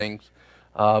things.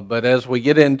 But as we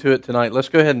get into it tonight, let's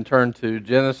go ahead and turn to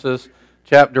Genesis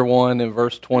chapter 1 and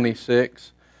verse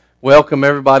 26. Welcome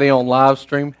everybody on live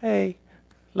stream. Hey,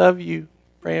 love you,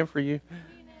 praying for you.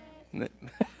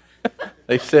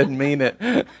 They said mean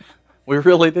it. We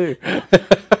really do.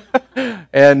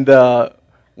 And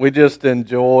we just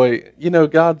enjoy,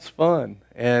 God's fun.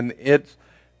 And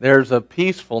there's a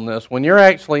peacefulness. When you're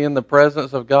actually in the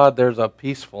presence of God, there's a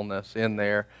peacefulness in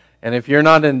there. And if you're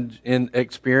not in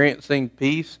experiencing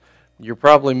peace, you're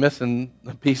probably missing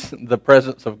the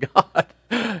presence of God.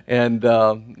 And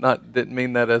didn't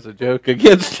mean that as a joke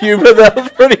against you, but that was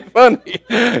pretty funny.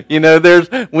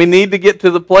 We need to get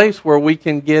to the place where we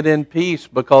can get in peace,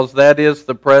 because that is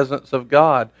the presence of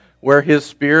God. Where His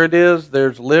Spirit is,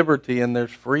 there's liberty and there's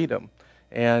freedom.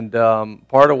 And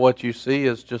part of what you see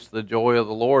is just the joy of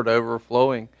the Lord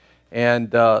overflowing. And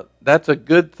that's a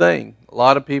good thing. A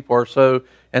lot of people are so,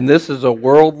 and this is a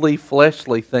worldly,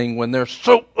 fleshly thing, when they're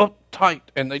so uptight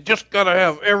and they just got to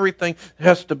have everything, it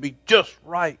has to be just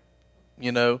right.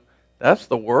 That's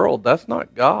the world. That's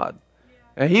not God.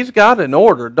 And He's got an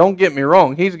order. Don't get me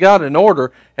wrong. He's got an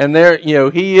order, and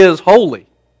He is holy,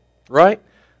 right?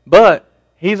 But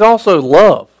He's also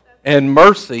love and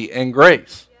mercy and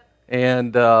grace.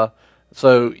 And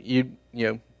so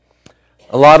a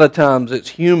lot of times it's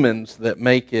humans that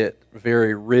make it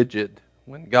very rigid,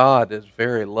 when God is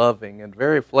very loving and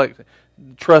very flexible.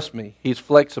 Trust me, He's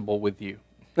flexible with you.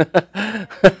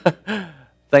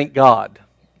 Thank God.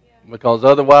 Because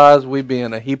otherwise we'd be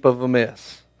in a heap of a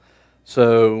mess.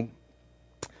 So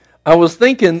I was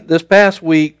thinking this past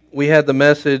week we had the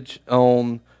message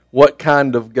on what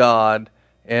kind of God.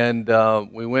 And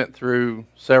we went through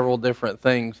several different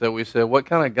things that we said, what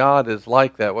kind of God is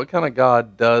like that? What kind of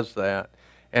God does that?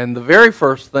 And the very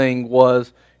first thing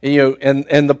was,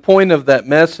 and the point of that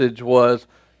message was,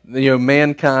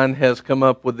 mankind has come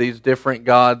up with these different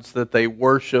gods that they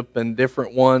worship, and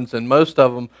different ones, and most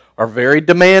of them are very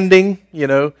demanding.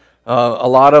 A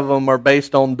lot of them are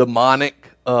based on demonic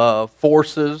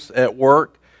forces at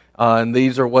work, and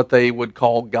these are what they would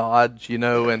call gods,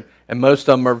 and most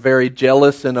of them are very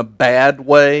jealous in a bad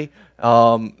way,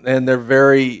 and they're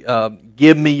very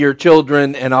give me your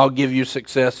children and I'll give you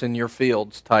success in your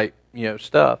fields type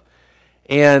stuff.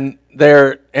 And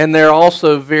they're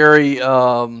also very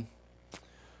don't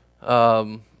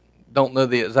know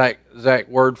the exact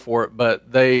word for it,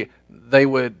 but they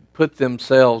would put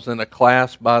themselves in a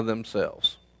class by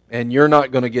themselves, and you're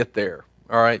not going to get there.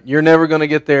 All right, you're never going to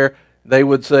get there. They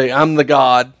would say, I'm the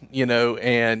God,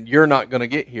 and you're not going to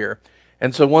get here.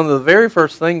 And so one of the very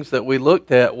first things that we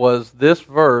looked at was this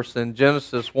verse in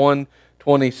Genesis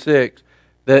 1:26,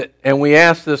 and we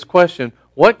asked this question,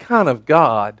 what kind of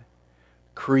God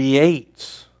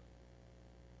creates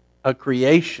a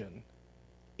creation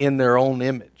in their own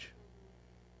image?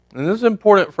 And this is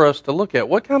important for us to look at.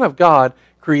 What kind of God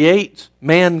creates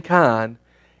mankind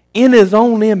in His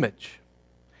own image?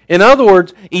 In other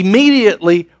words,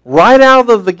 immediately, right out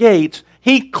of the gates,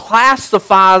 He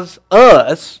classifies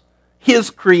us, His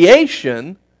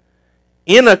creation,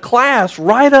 in a class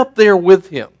right up there with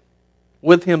Him,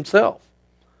 with Himself.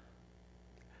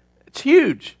 It's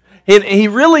huge. And He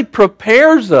really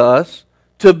prepares us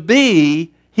to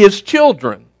be His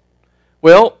children.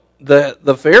 Well,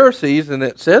 the Pharisees, and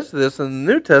it says this in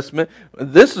the New Testament,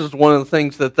 this is one of the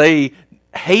things that they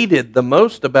hated the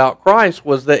most about Christ,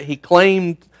 was that He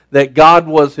claimed that God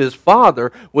was His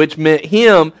Father, which meant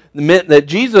that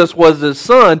Jesus was His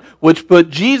Son, which put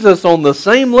Jesus on the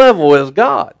same level as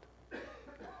God.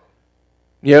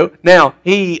 Now,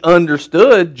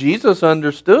 Jesus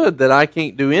understood that I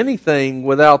can't do anything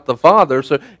without the Father,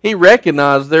 so He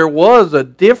recognized there was a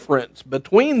difference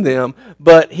between them,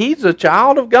 but He's a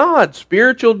child of God.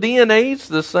 Spiritual DNA's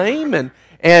the same,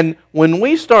 and when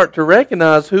we start to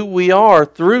recognize who we are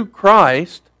through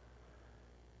Christ,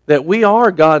 that we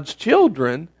are God's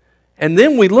children, and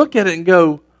then we look at it and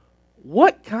go,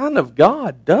 what kind of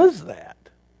God does that?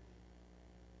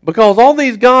 Because all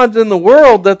these gods in the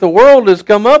world that the world has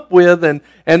come up with, and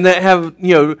that have,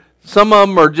 some of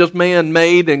them are just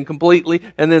man-made and completely,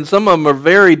 and then some of them are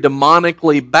very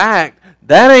demonically backed,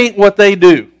 that ain't what they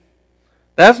do.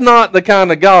 That's not the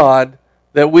kind of God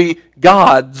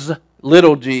gods,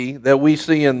 little g, that we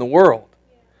see in the world.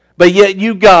 But yet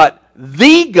you got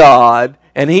the God,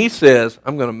 and He says,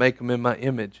 I'm going to make them in my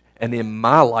image and in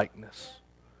my likeness.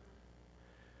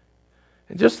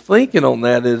 And just thinking on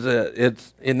that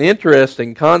it's an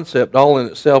interesting concept all in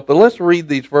itself. But let's read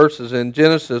these verses in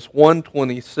Genesis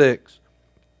 1:26,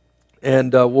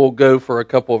 and we'll go for a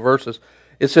couple of verses.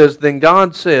 It says, Then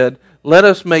God said, Let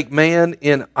us make man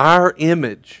in our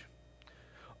image,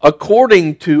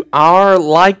 according to our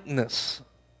likeness.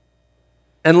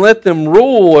 And let them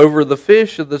rule over the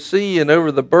fish of the sea, and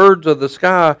over the birds of the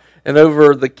sky, and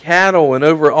over the cattle, and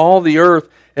over all the earth,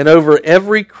 and over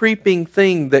every creeping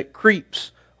thing that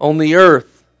creeps on the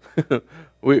earth.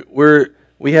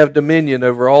 We have dominion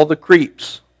over all the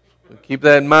creeps. Keep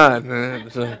that in mind.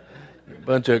 It's a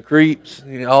bunch of creeps.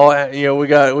 We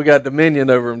got dominion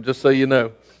over them. Just so you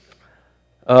know.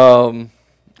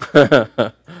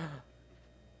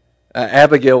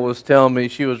 Abigail was telling me,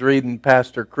 she was reading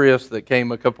Pastor Chris that came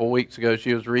a couple of weeks ago.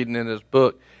 She was reading in his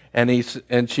book,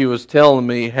 and she was telling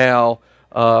me how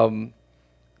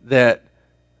that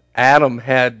Adam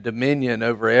had dominion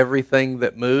over everything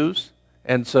that moves,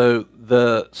 and so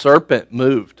the serpent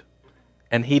moved,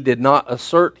 and he did not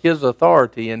assert his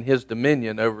authority and his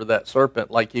dominion over that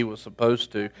serpent like he was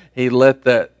supposed to. He let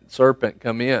that serpent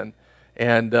come in.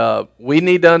 And we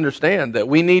need to understand that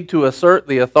we need to assert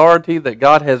the authority that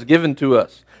God has given to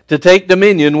us, to take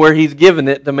dominion where He's given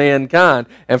it to mankind.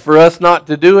 And for us not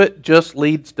to do it just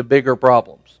leads to bigger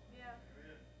problems. Yeah.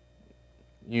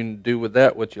 You can do with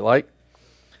that what you like.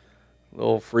 A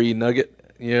little free nugget,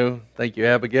 Thank you,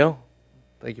 Abigail.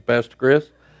 Thank you, Pastor Chris.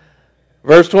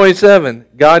 Verse 27,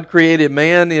 God created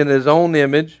man in His own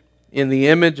image. In the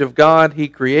image of God He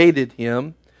created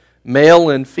him. Male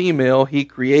and female, He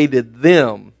created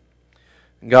them.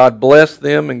 God blessed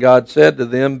them, and God said to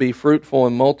them, be fruitful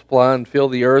and multiply, and fill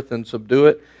the earth and subdue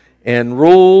it, and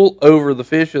rule over the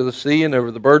fish of the sea, and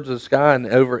over the birds of the sky, and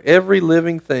over every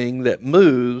living thing that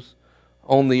moves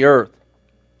on the earth.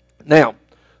 Now,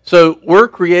 so we're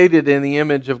created in the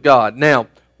image of God. Now,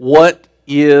 what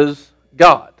is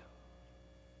God?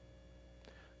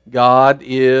 God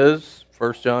is,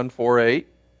 1 John 4:8,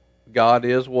 God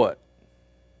is what?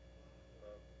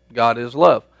 God is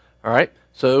love. All right?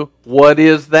 So, what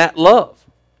is that love?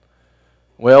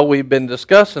 Well, we've been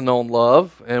discussing on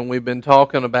love, and we've been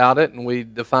talking about it, and we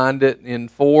defined it in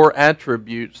 4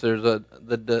 attributes.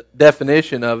 The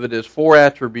definition of it is 4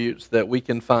 attributes that we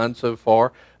can find so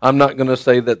far. I'm not going to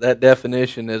say that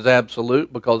definition is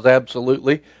absolute, because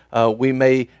absolutely we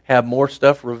may have more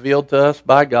stuff revealed to us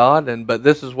by God, but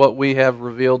this is what we have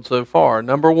revealed so far.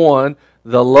 Number 1,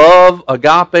 the love,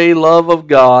 agape love of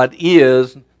God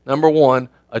is, number 1,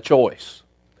 a choice.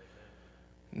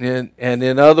 And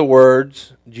in other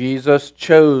words, Jesus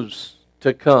chose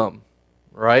to come,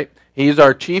 right? He's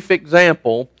our chief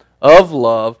example of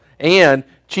love, and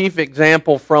chief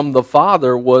example from the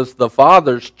Father was the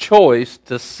Father's choice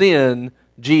to send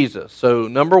Jesus. So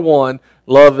number 1,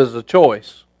 love is a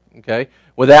choice, okay?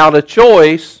 Without a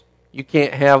choice, you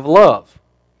can't have love,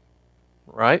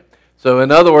 right? So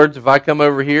in other words, if I come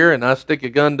over here and I stick a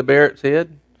gun to Barrett's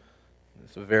head,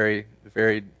 it's a very,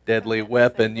 very deadly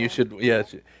weapon. You should,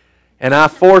 yes. And I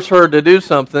force her to do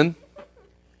something.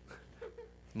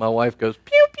 My wife goes,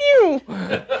 pew, pew.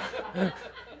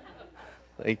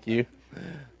 Thank you.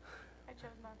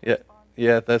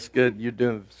 Yeah, that's good. You're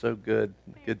doing so good.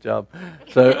 Good job.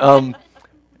 So,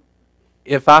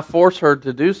 if I force her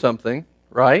to do something,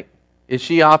 right, is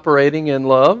she operating in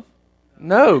love?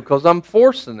 No, because I'm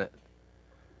forcing it.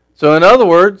 So, in other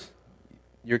words,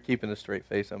 you're keeping a straight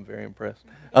face. I'm very impressed.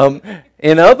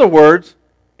 In other words,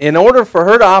 in order for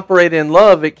her to operate in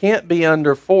love, it can't be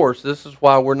under force. This is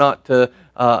why we're not to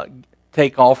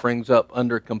take offerings up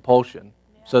under compulsion,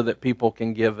 so that people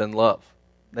can give in love.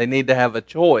 They need to have a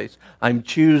choice. I'm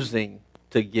choosing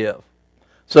to give.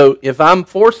 So if I'm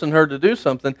forcing her to do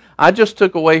something, I just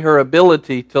took away her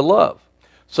ability to love.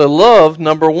 So love,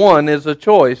 number 1, is a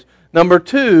choice. Number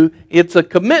 2, it's a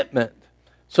commitment.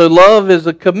 So love is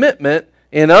a commitment.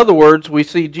 In other words, we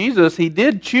see Jesus, He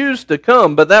did choose to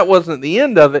come, but that wasn't the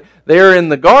end of it. There in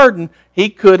the garden, He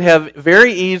could have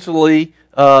very easily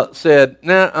said,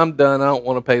 nah, I'm done. I don't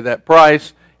want to pay that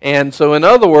price. And so in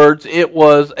other words, it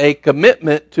was a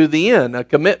commitment to the end, a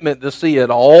commitment to see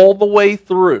it all the way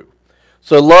through.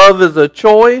 So love is a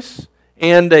choice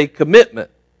and a commitment.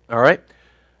 All right?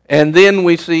 And then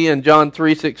we see in John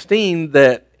 3:16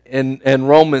 that in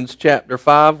Romans chapter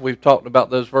 5, we've talked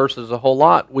about those verses a whole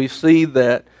lot. We see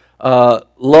that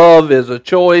love is a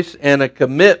choice and a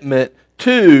commitment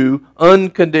to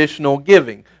unconditional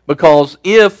giving. Because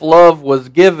if love was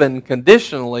given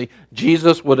conditionally,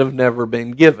 Jesus would have never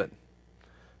been given.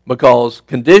 Because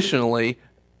conditionally,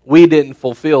 we didn't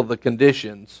fulfill the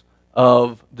conditions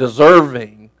of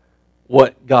deserving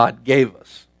what God gave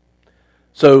us.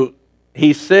 So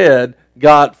He said,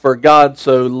 for God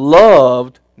so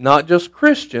loved not just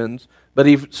Christians, but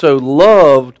He so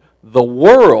loved the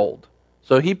world.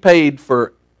 So He paid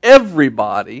for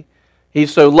everybody. He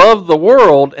so loved the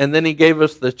world, and then He gave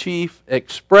us the chief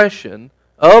expression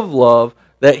of love,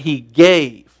 that He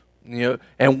gave.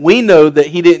 And we know that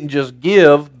He didn't just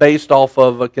give based off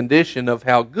of a condition of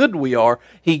how good we are.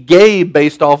 He gave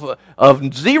based off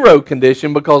of zero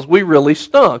condition because we really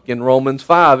stunk. In Romans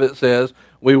 5 it says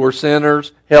we were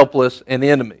sinners, helpless, and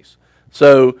enemies.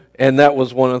 So, and that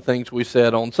was one of the things we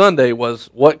said on Sunday was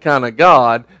what kind of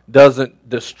God doesn't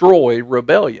destroy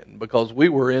rebellion? Because we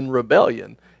were in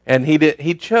rebellion. And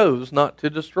He chose not to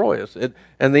destroy us.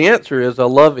 And the answer is a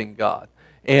loving God.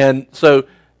 And so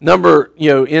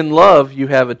in love, you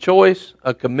have a choice,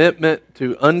 a commitment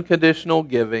to unconditional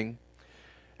giving.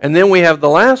 And then we have the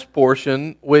last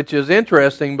portion, which is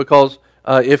interesting because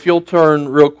if you'll turn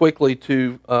real quickly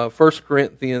to 1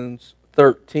 Corinthians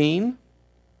 13.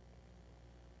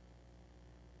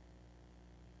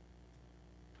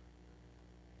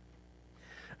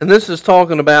 And this is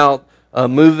talking about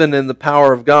moving in the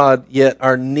power of God, yet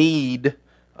our need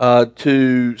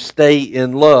to stay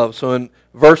in love. So in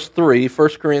verse 3, 1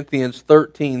 Corinthians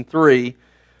 13:3,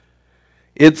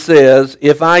 it says,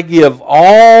 "If I give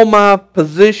all my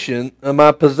possessions, all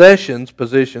my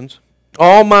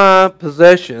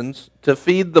possessions to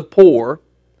feed the poor,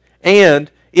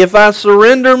 and if I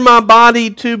surrender my body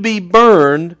to be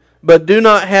burned, but do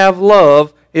not have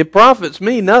love, it profits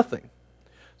me nothing."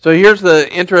 So here's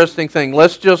the interesting thing.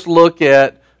 Let's just look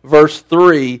at verse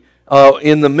 3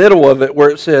 in the middle of it where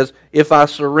it says, "If I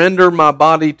surrender my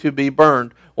body to be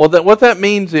burned." Well, what that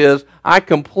means is I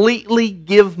completely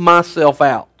give myself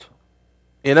out.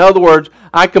 In other words,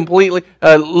 I completely,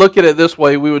 look at it this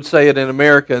way, we would say it in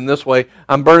America in this way,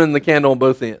 I'm burning the candle on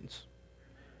both ends.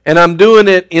 And I'm doing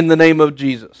it in the name of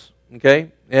Jesus.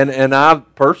 Okay? And I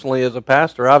personally, as a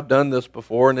pastor, I've done this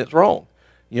before and it's wrong.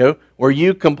 Where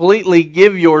you completely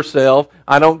give yourself.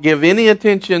 I don't give any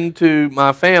attention to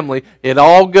my family. It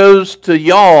all goes to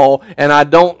y'all, and I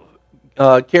don't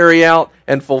carry out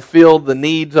and fulfill the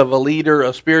needs of a leader,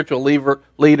 a spiritual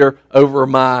leader over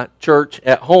my church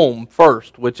at home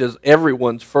first, which is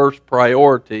everyone's first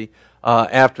priority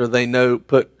after they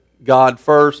put God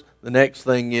first. The next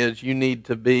thing is you need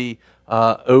to be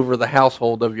over the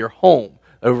household of your home,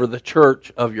 over the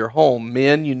church of your home.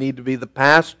 Men, you need to be the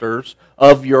pastors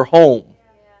of your home.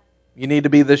 You need to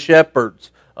be the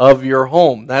shepherds of your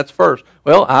home. That's first.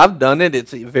 Well, I've done it.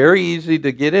 It's very easy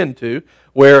to get into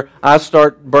where I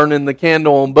start burning the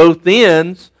candle on both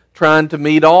ends, trying to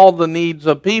meet all the needs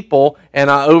of people, and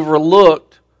I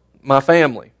overlooked my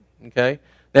family. Okay?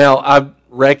 Now, I've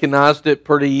recognized it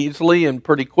pretty easily and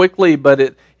pretty quickly,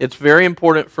 but it's very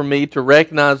important for me to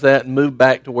recognize that and move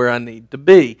back to where I need to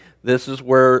be. This is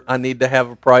where I need to have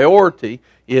a priority,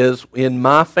 is in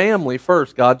my family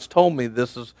first. God's told me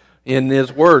this is in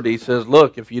His Word. He says,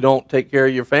 look, if you don't take care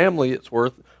of your family, it's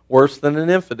worse than an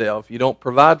infidel. If you don't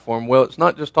provide for them, well, it's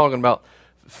not just talking about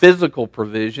physical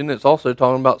provision. It's also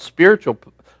talking about spiritual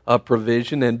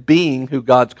provision and being who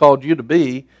God's called you to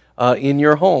be in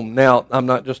your home. Now, I'm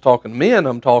not just talking to men.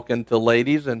 I'm talking to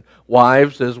ladies and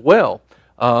wives as well.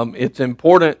 It's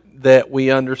important that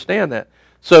we understand that.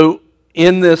 So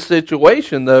in this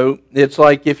situation, though, it's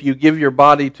like if you give your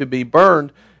body to be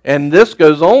burned, and this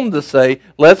goes on to say,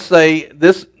 let's say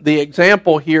the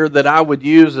example here that I would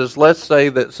use is, let's say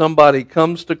that somebody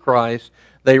comes to Christ,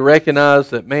 they recognize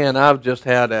that, man, I've just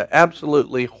had an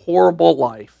absolutely horrible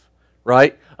life,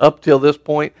 right? Up till this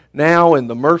point. Now, in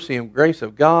the mercy and grace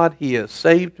of God, He has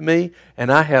saved me,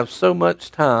 and I have so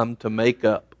much time to make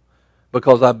up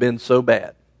because I've been so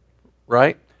bad,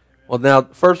 right? Well, now,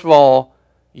 first of all,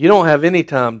 you don't have any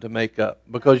time to make up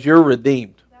because you're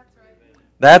redeemed.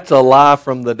 That's a lie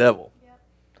from the devil.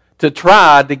 To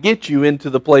try to get you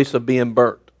into the place of being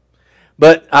burnt.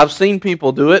 But I've seen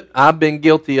people do it. I've been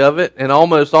guilty of it. And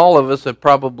almost all of us have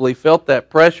probably felt that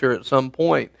pressure at some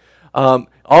point.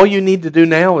 All you need to do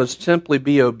now is simply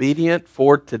be obedient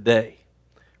for today.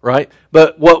 Right?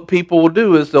 But what people will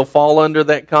do is they'll fall under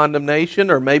that condemnation,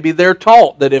 or maybe they're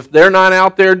taught that if they're not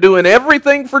out there doing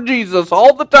everything for Jesus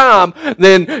all the time,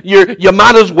 then you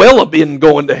might as well have been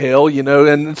going to hell,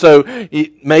 and so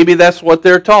maybe that's what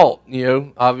they're taught.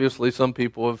 Obviously some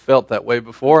people have felt that way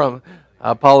before. I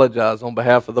apologize on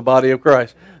behalf of the body of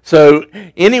Christ. So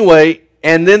anyway,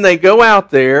 and then they go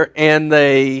out there and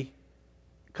they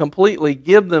completely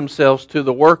give themselves to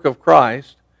the work of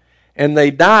Christ, and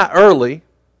they die early,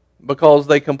 because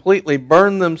they completely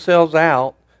burn themselves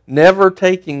out, never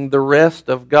taking the rest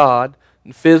of God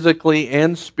physically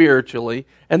and spiritually,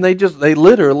 and they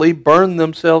literally burn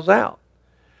themselves out.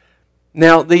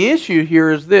 Now, the issue here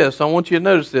is this. I want you to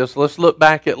notice this. Let's look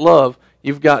back at love.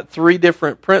 You've got three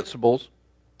different principles.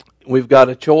 We've got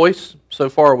a choice.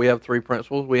 So far we have three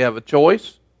principles. We have a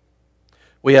choice,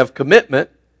 we have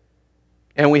commitment,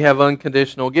 and we have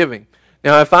unconditional giving.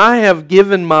 Now, if I have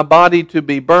given my body to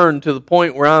be burned to the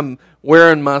point where I'm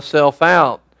wearing myself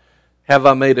out, have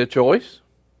I made a choice?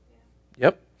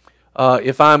 Yep.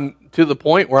 If I'm to the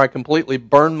point where I completely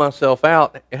burn myself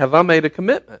out, have I made a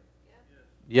commitment?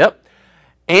 Yep.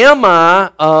 Am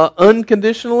I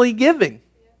unconditionally giving?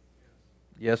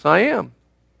 Yes, I am.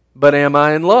 But am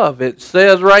I in love? It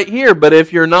says right here, but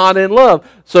if you're not in love.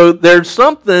 So there's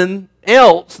something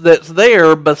else that's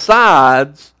there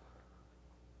besides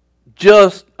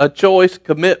just a choice,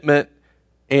 commitment,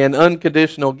 and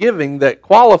unconditional giving that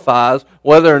qualifies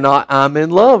whether or not I'm in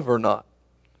love or not.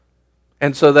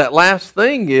 And so that last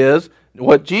thing is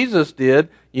what Jesus did.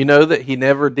 You know that he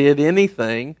never did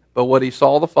anything but what he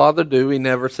saw the Father do. He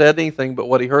never said anything but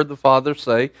what he heard the Father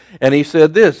say. And he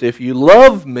said this, if you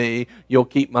love me, you'll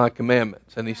keep my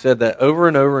commandments. And he said that over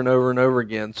and over and over and over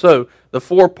again. So the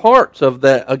 4 parts of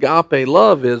that agape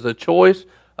love is a choice,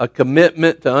 a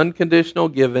commitment to unconditional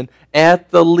giving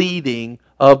at the leading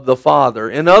of the Father.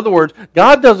 In other words,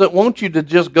 God doesn't want you to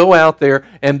just go out there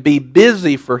and be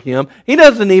busy for Him. He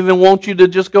doesn't even want you to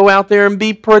just go out there and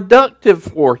be productive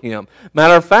for Him.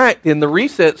 Matter of fact, in the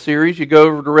Reset series, you go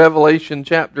over to Revelation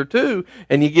chapter 2,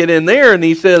 and you get in there, and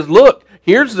He says, look,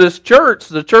 here's this church,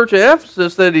 the church of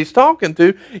Ephesus that He's talking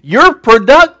to. You're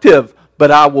productive, but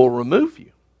I will remove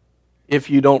you if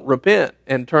you don't repent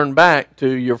and turn back to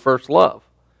your first love.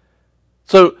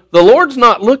 So the Lord's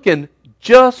not looking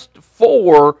just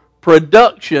for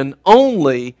production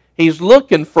only. He's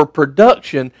looking for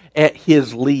production at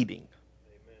His leading.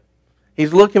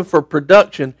 He's looking for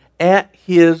production at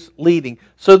His leading.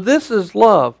 So this is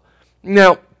love.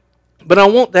 Now, but I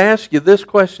want to ask you this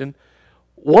question.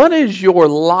 What is your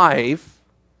life?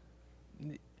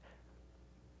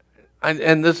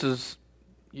 And this is,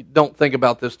 you don't think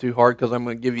about this too hard because I'm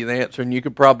going to give you the answer, and you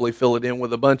could probably fill it in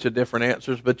with a bunch of different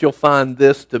answers, but you'll find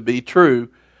this to be true.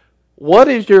 What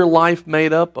is your life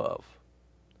made up of?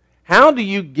 How do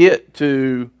you get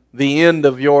to the end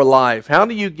of your life? How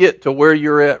do you get to where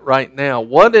you're at right now?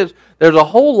 There's a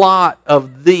whole lot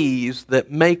of these that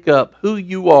make up who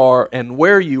you are and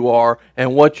where you are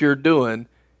and what you're doing,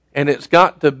 and it's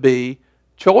got to be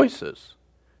choices.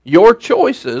 Your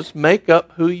choices make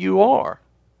up who you are.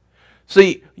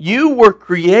 See, you were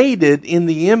created in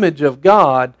the image of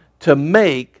God to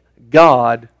make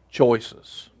God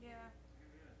choices.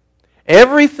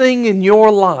 Everything in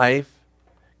your life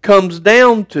comes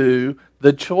down to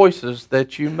the choices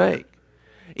that you make.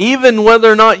 Even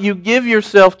whether or not you give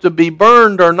yourself to be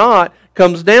burned or not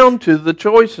comes down to the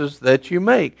choices that you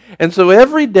make. And so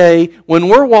every day when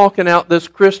we're walking out this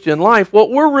Christian life, what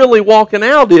we're really walking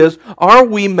out is, are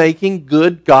we making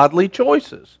good, godly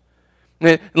choices?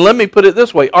 And let me put it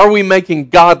this way. Are we making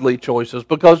godly choices?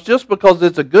 Because just because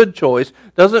it's a good choice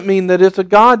doesn't mean that it's a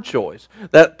God choice.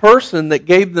 That person that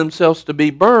gave themselves to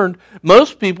be burned,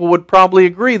 most people would probably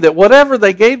agree that whatever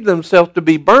they gave themselves to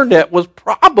be burned at was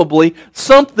probably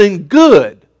something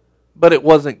good. But it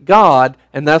wasn't God,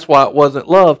 and that's why it wasn't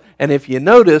love. And if you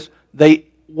notice,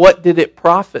 what did it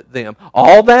profit them?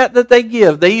 All that they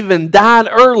give. They even died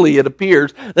early, it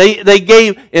appears. They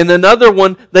gave, in another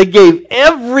one, they gave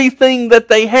everything that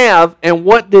they have, and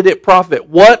what did it profit?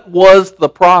 What was the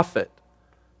profit?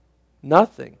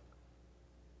 Nothing.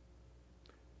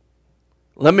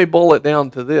 Let me boil it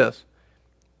down to this.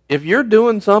 If you're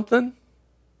doing something,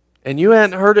 and you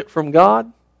hadn't heard it from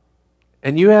God,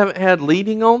 and you haven't had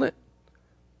leading on it,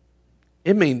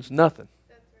 it means nothing.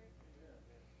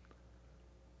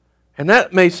 And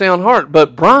that may sound hard,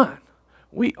 but Brian,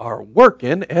 we are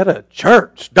working at a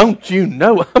church. Don't you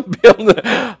know I'm building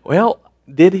it? Well,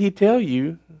 did He tell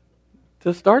you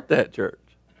to start that church?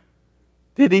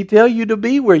 Did He tell you to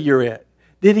be where you're at?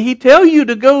 Did He tell you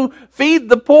to go feed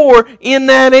the poor in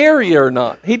that area or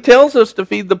not? He tells us to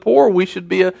feed the poor. We should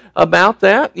be about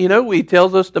that. You know, He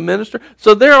tells us to minister.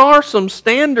 So there are some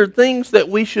standard things that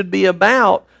we should be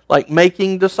about, like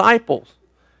making disciples.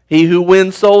 He who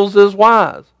wins souls is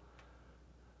wise.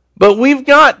 But we've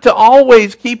got to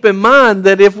always keep in mind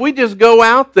that if we just go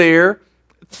out there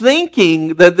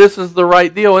thinking that this is the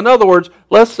right deal, in other words,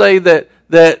 let's say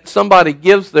that somebody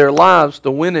gives their lives to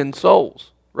winning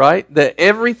souls, right? That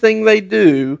everything they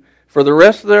do for the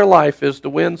rest of their life is to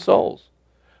win souls.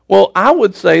 Well, I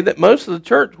would say that most of the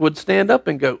church would stand up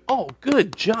and go, oh,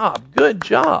 good job, good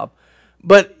job.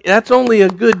 But that's only a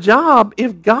good job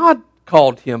if God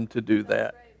called him to do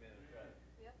that.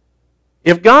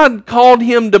 If God called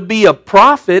him to be a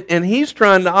prophet and he's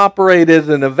trying to operate as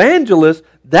an evangelist,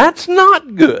 that's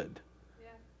not good. Yeah.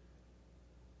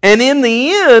 And in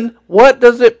the end, what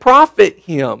does it profit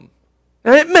him?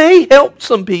 And it may help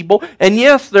some people, and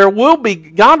yes,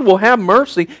 God will have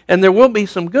mercy, and there will be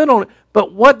some good on it,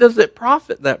 But what does it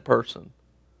profit that person?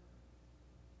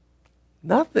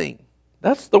 Nothing.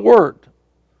 That's the word.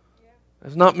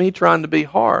 It's not me trying to be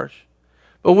harsh.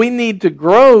 But we need to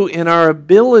grow in our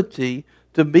ability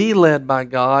to be led by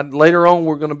God. Later on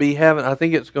we're going to be having, I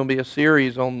think it's going to be a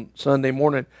series on Sunday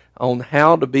morning on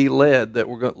how to be led that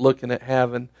we're looking at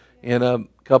having in a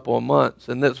couple of months.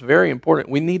 And that's very important.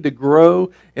 We need to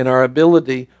grow in our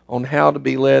ability on how to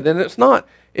be led. And it's not,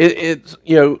 it's,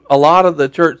 a lot of the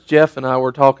church, Jeff and I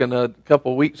were talking a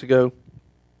couple of weeks ago,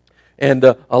 and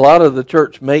a lot of the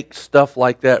church makes stuff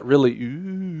like that really,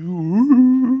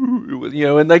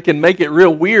 and they can make it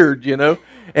real weird,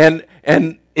 and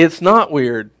it's not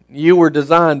weird. You were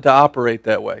designed to operate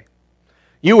that way.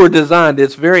 You were designed,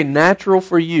 it's very natural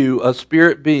for you, a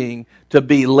spirit being, to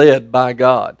be led by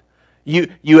God.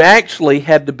 You actually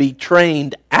had to be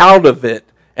trained out of it,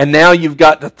 and now you've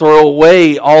got to throw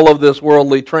away all of this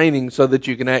worldly training so that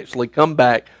you can actually come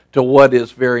back to what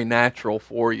is very natural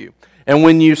for you. And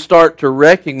when you start to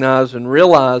recognize and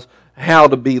realize how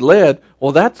to be led,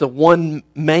 well, that's one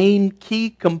main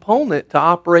key component to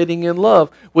operating in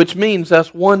love, which means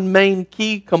that's one main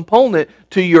key component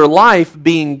to your life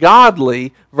being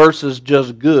godly versus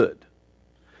just good.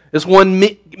 It's one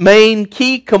main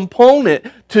key component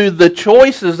to the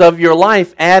choices of your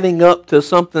life adding up to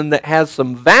something that has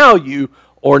some value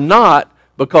or not,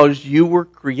 because you were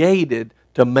created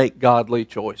to make godly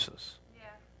choices. Yeah.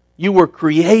 You were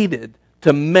created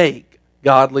to make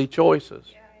godly choices.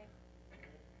 Yeah.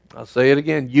 I'll say it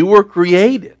again. You were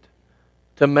created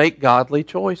to make godly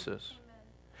choices.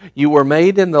 Amen. You were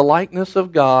made in the likeness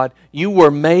of God. You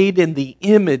were made in the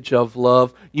image of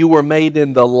love. You were made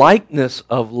in the likeness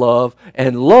of love.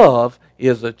 And love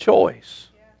is a choice.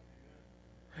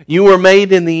 Yeah. You were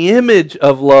made in the image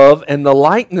of love and the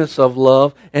likeness of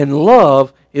love. And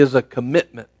love is a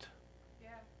commitment. Yeah.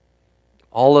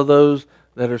 All of those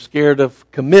that are scared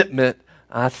of commitment,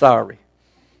 I'm sorry.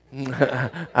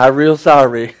 I'm real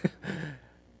sorry.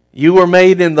 You were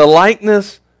made in the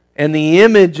likeness and the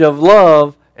image of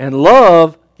love, and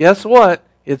love, guess what?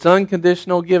 It's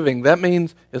unconditional giving. That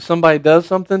means if somebody does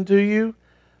something to you,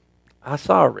 I'm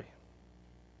sorry.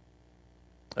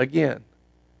 Again,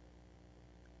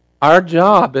 our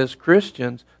job as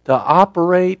Christians to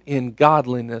operate in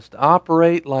godliness, to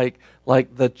operate like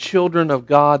the children of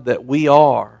God that we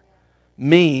are,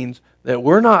 means that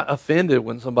we're not offended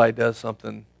when somebody does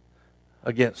something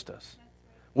against us.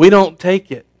 We don't take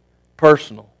it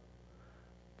personal.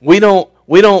 We don't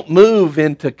move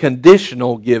into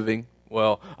conditional giving.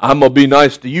 Well, I'm going to be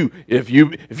nice to you. If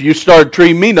you start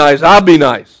treating me nice, I'll be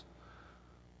nice.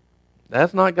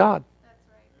 That's not God.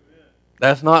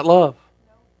 That's not love.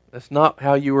 That's not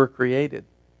how you were created.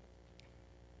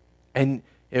 And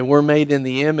we're made in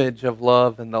the image of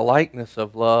love and the likeness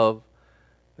of love.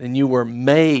 Then you were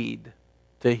made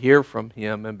to hear from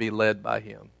Him and be led by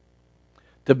Him.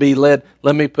 To be led,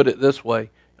 let me put it this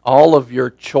way. All of your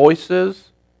choices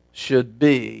should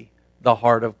be the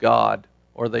heart of God,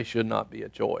 or they should not be a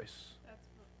choice.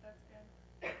 That's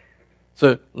good.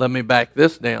 So let me back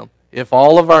this down. If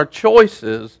all of our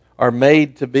choices are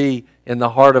made to be in the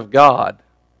heart of God,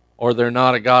 or they're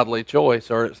not a godly choice,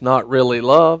 or it's not really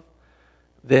love,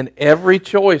 then every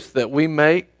choice that we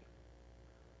make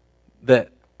that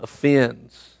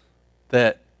offends,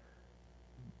 that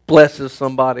blesses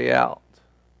somebody out,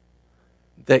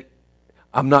 that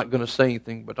I'm not going to say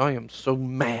anything, but I am so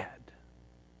mad.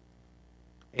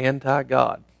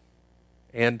 Anti-God,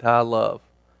 anti-love,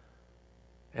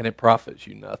 and it profits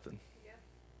you nothing. Yeah.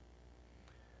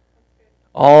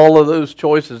 All of those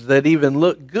choices that even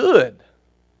look good,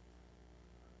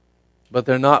 but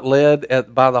they're not led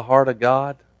by the heart of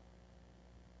God,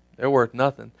 they're worth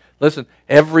nothing. Listen,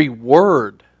 every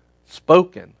word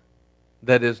spoken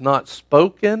that is not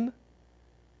spoken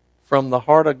from the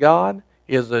heart of God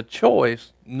is a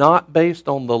choice not based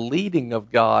on the leading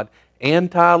of God.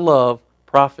 Anti-love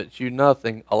profits you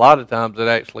nothing. A lot of times it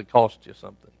actually costs you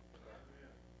something.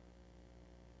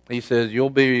 He says you'll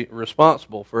be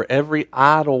responsible for every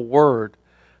idle word.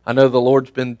 I know the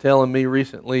Lord's been telling me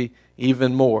recently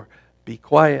even more. Be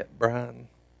quiet, Brian.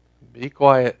 Be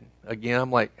quiet. Again,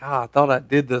 I'm like, I thought I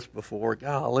did this before.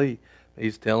 Golly.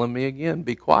 He's telling me again,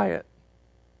 be quiet.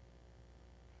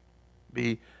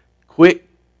 Be quick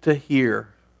to hear,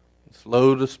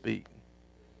 slow to speak.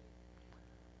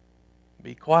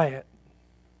 Be quiet.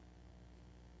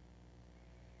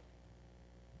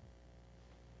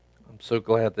 I'm so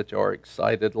glad that you are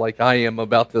excited like I am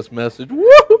about this message.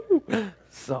 Woo!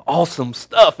 It's awesome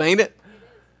stuff, ain't it?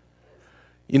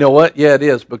 You know what? Yeah, it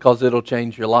is, because it'll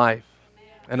change your life.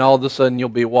 And all of a sudden you'll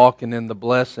be walking in the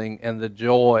blessing and the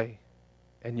joy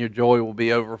And your joy will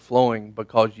be overflowing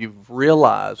because you've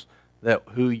realized that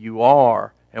who you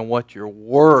are and what you're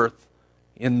worth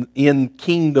in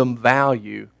kingdom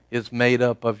value is made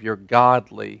up of your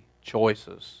godly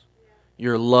choices,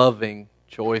 your loving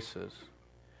choices.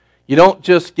 You don't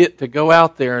just get to go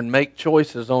out there and make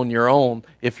choices on your own.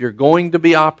 If you're going to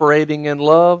be operating in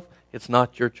love, it's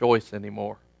not your choice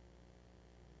anymore.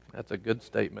 That's a good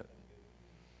statement.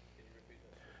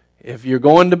 If you're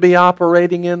going to be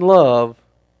operating in love,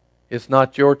 it's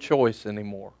not your choice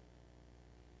anymore.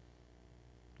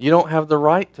 You don't have the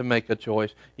right to make a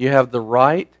choice. You have the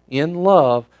right in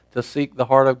love to seek the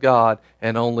heart of God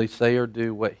and only say or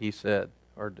do what He said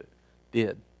or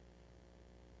did.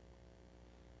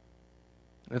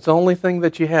 It's the only thing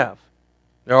that you have.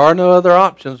 There are no other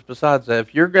options besides that.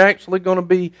 If you're actually going to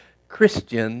be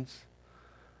Christians,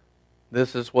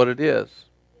 this is what it is.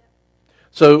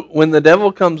 So when the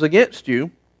devil comes against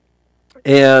you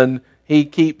and he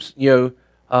keeps,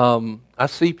 I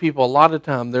see people a lot of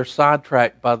time, they're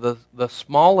sidetracked by the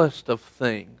smallest of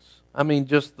things. I mean,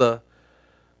 just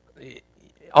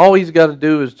all he's got to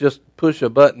do is just push a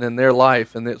button in their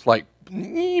life and it's like,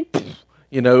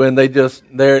 and they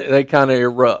kind of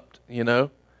erupt,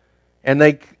 and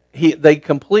they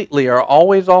completely are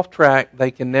always off track.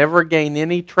 They can never gain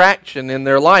any traction in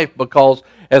their life because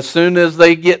as soon as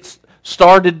they get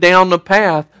started down the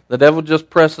path, the devil just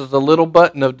presses a little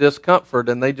button of discomfort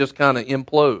and they just kind of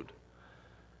implode.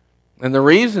 And the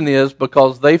reason is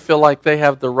because they feel like they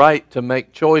have the right to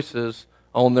make choices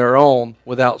on their own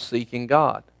without seeking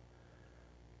God.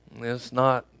 It's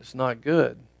not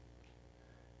good.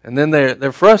 And then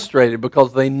they're frustrated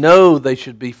because they know they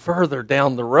should be further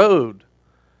down the road.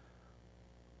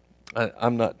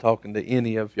 I'm not talking to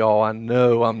any of y'all. I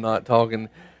know I'm not talking,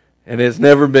 and it's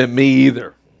never been me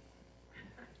either.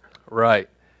 Right.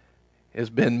 It's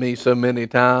been me so many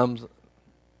times.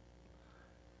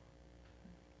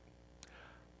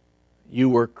 You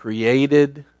were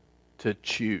created to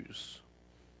choose.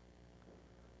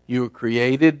 You were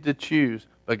created to choose,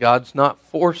 but God's not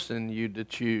forcing you to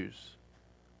choose.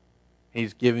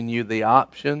 He's giving you the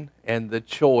option and the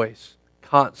choice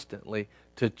constantly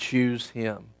to choose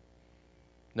Him.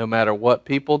 No matter what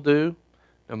people do,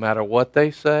 no matter what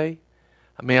they say.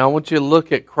 I mean, I want you to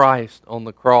look at Christ on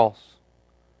the cross.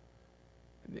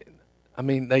 I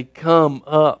mean, they come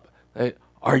up.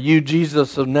 Are you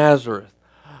Jesus of Nazareth?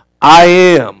 I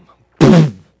am.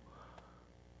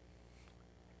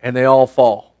 And they all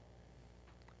fall.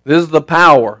 This is the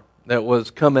power that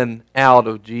was coming out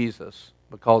of Jesus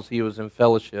because He was in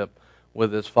fellowship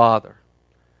with His Father.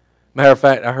 Matter of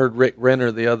fact, I heard Rick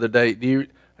Renner the other day.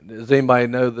 Does anybody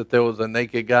know that there was a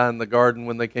naked guy in the garden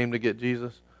when they came to get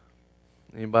Jesus?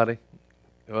 Anybody?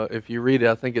 Well, if you read it,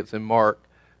 I think it's in Mark.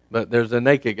 But there's a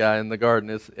naked guy in the garden.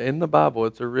 It's in the Bible.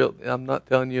 It's a real. I'm not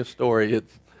telling you a story.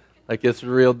 It's a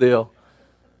real deal.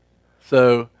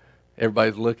 So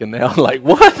everybody's looking now like,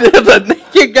 what? There's a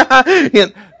naked guy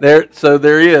in there. So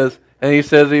there he is, and he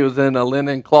says he was in a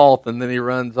linen cloth, and then he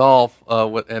runs off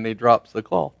and he drops the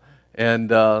cloth, and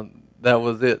that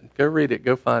was it. Go read it.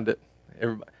 Go find it.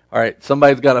 Everybody. All right,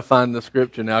 somebody's got to find the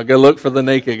scripture now. Go look for the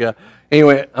naked guy.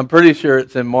 Anyway, I'm pretty sure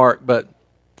it's in Mark, but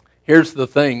here's the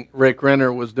thing. Rick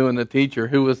Renner was doing a teacher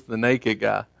who was the naked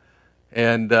guy.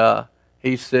 And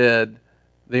he said,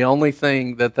 the only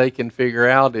thing that they can figure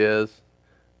out is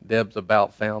Deb's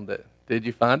about found it. Did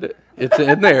you find it? It's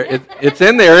in there. It's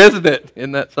in there, isn't it?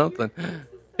 Isn't that something?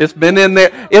 It's been in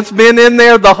there. It's been in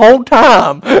there the whole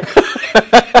time.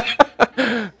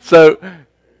 So,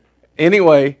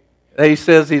 anyway, he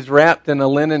says he's wrapped in a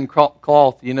linen cloth.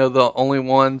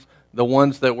 The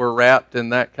ones that were wrapped in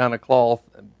that kind of cloth.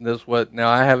 Now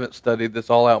I haven't studied this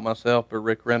all out myself, but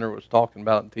Rick Renner was talking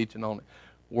about and teaching on it.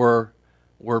 Were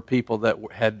people that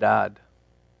had died.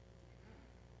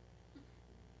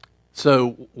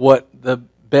 So what the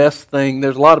best thing?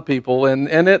 There's a lot of people, and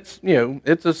it's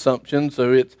it's assumption.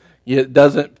 So it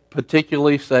doesn't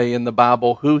particularly say in the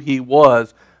Bible who he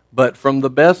was. But from the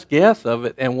best guess of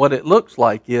it and what it looks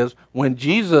like is when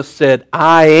Jesus said,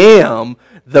 I am,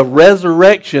 the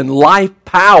resurrection life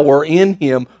power in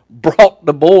Him brought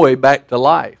the boy back to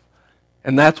life.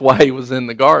 And that's why he was in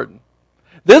the garden.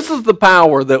 This is the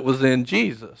power that was in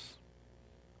Jesus.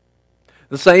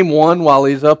 The same one while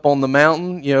He's up on the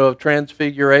mountain, of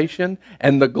transfiguration,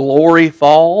 and the glory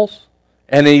falls,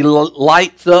 and He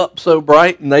lights up so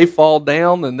bright, and they fall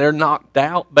down, and they're knocked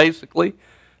out, basically.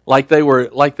 Like they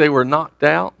were knocked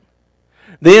out.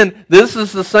 Then this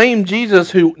is the same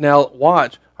Jesus who, now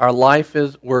watch,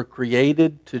 we're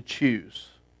created to choose.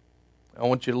 I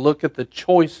want you to look at the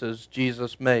choices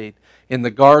Jesus made. In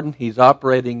the garden, He's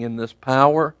operating in this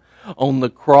power. On the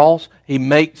cross, he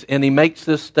makes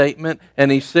this statement,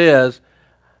 and he says,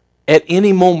 at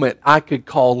any moment I could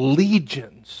call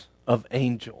legions of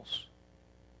angels.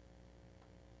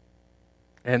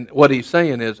 And what he's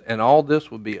saying is, and all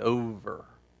this would be over.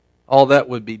 All that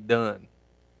would be done.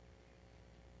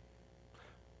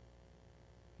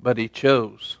 But he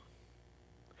chose.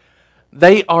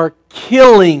 They are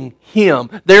killing him.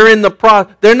 They're in the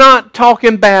they're not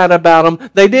talking bad about him.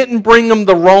 They didn't bring him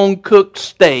the wrong cooked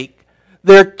steak.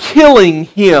 They're killing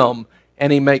him.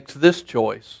 And he makes this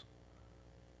choice.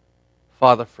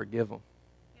 Father, forgive them.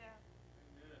 Yeah.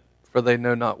 For they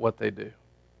know not what they do.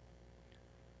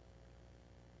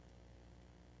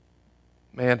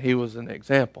 Man, he was an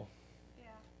example. Yeah.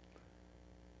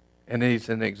 And he's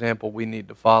an example we need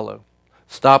to follow.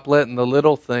 Stop letting the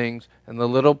little things and the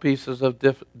little pieces of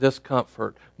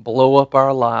discomfort blow up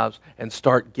our lives and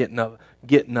start getting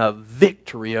a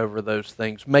victory over those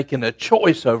things, making a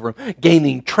choice over them,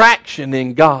 gaining traction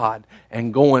in God,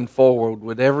 and going forward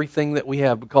with everything that we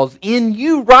have. Because in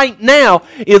you right now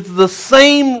is the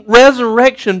same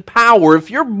resurrection power.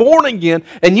 If you're born again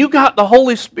and you got the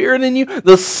Holy Spirit in you,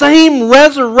 the same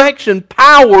resurrection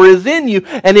power is in you.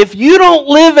 And if you don't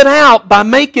live it out by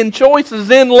making choices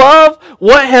in love,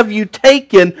 what have you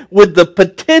taken with the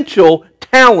potential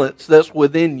talents that's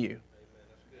within you?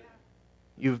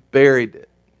 You've buried it.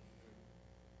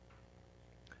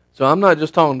 So I'm not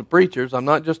just talking to preachers. I'm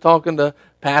not just talking to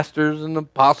pastors and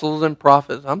apostles and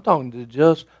prophets. I'm talking to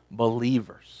just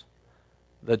believers.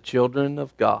 The children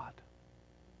of God.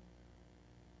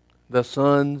 The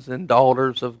sons and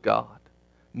daughters of God.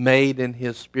 Made in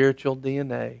His spiritual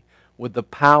DNA. With the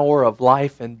power of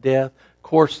life and death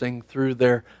coursing through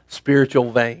their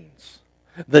spiritual veins.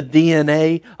 The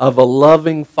DNA of a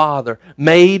loving Father,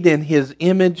 made in His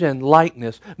image and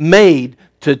likeness, made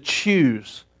to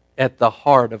choose at the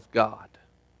heart of God.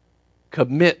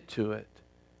 Commit to it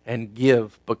and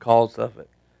give because of it.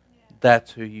 Yeah.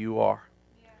 That's who you are.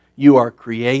 Yeah. You are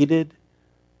created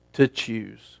to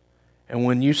choose. And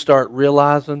when you start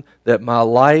realizing that my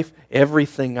life,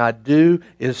 everything I do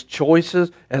is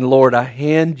choices, and Lord, I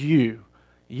hand you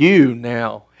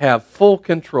now have full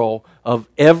control of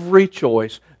every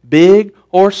choice, big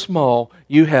or small.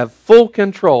 You have full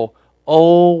control.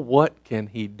 Oh, what can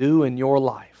He do in your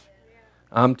life?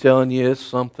 I'm telling you, it's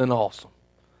something awesome.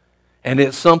 And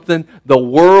it's something the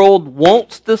world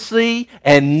wants to see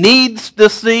and needs to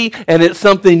see. And it's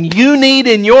something you need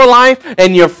in your life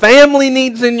and your family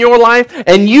needs in your life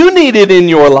and you need it in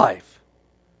your life.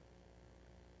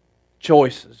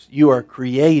 Choices. You are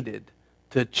created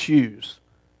to choose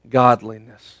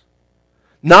godliness.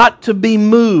 Not to be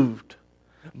moved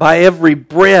by every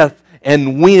breath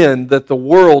and wind that the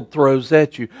world throws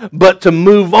at you, but to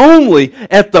move only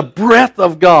at the breath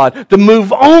of God, to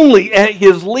move only at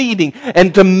His leading,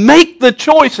 and to make the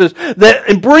choices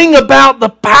that bring about the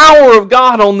power of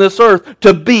God on this earth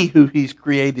to be who He's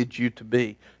created you to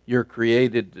be. You're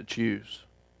created to choose.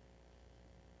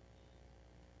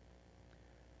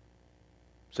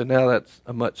 So now that's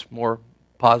a much more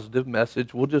positive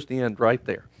message. We'll just end right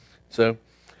there. So,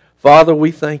 Father,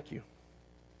 we thank You.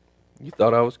 You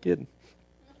thought I was kidding.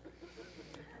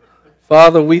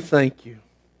 Father, we thank You.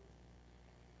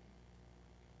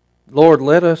 Lord,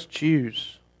 let us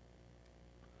choose.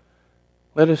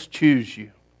 Let us choose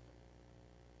You.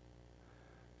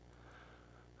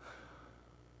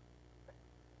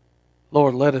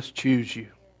 Lord, let us choose You.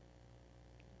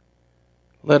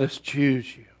 Let us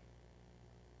choose You.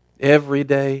 Every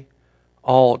day,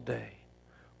 all day.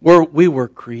 We were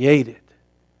created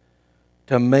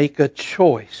to make a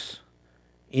choice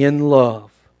in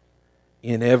love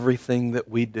in everything that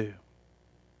we do.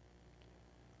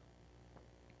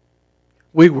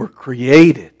 We were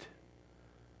created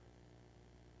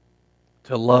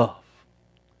to love.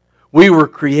 We were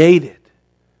created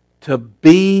to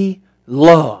be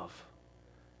love.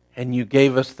 And You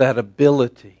gave us that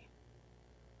ability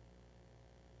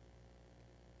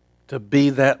to be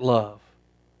that love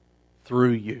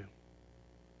through You.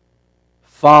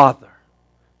 Father,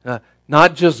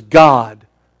 not just God,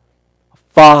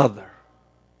 Father.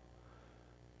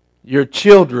 Your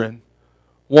children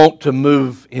want to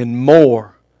move in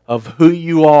more of who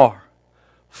You are.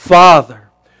 Father,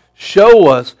 show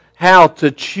us how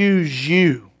to choose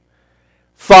You.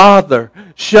 Father,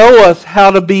 show us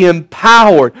how to be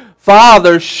empowered.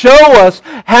 Father, show us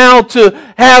how to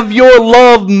have Your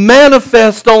love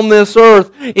manifest on this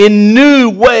earth in new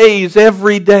ways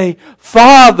every day.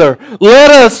 Father,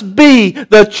 let us be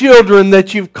the children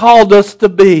that You've called us to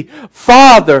be.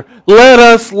 Father, let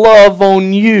us love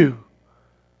on You.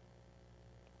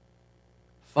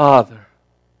 Father,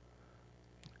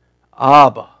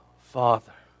 Abba,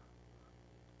 Father,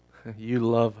 you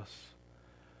love us.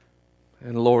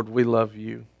 And Lord, we love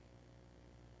you.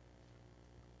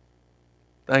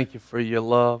 Thank you for your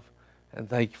love, and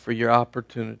thank you for your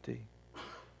opportunity.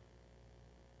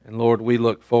 And Lord, we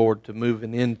look forward to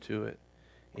moving into it.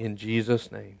 In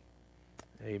Jesus' name,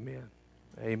 amen.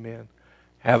 Amen.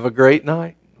 Have a great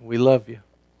night. We love you.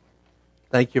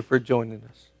 Thank you for joining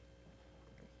us.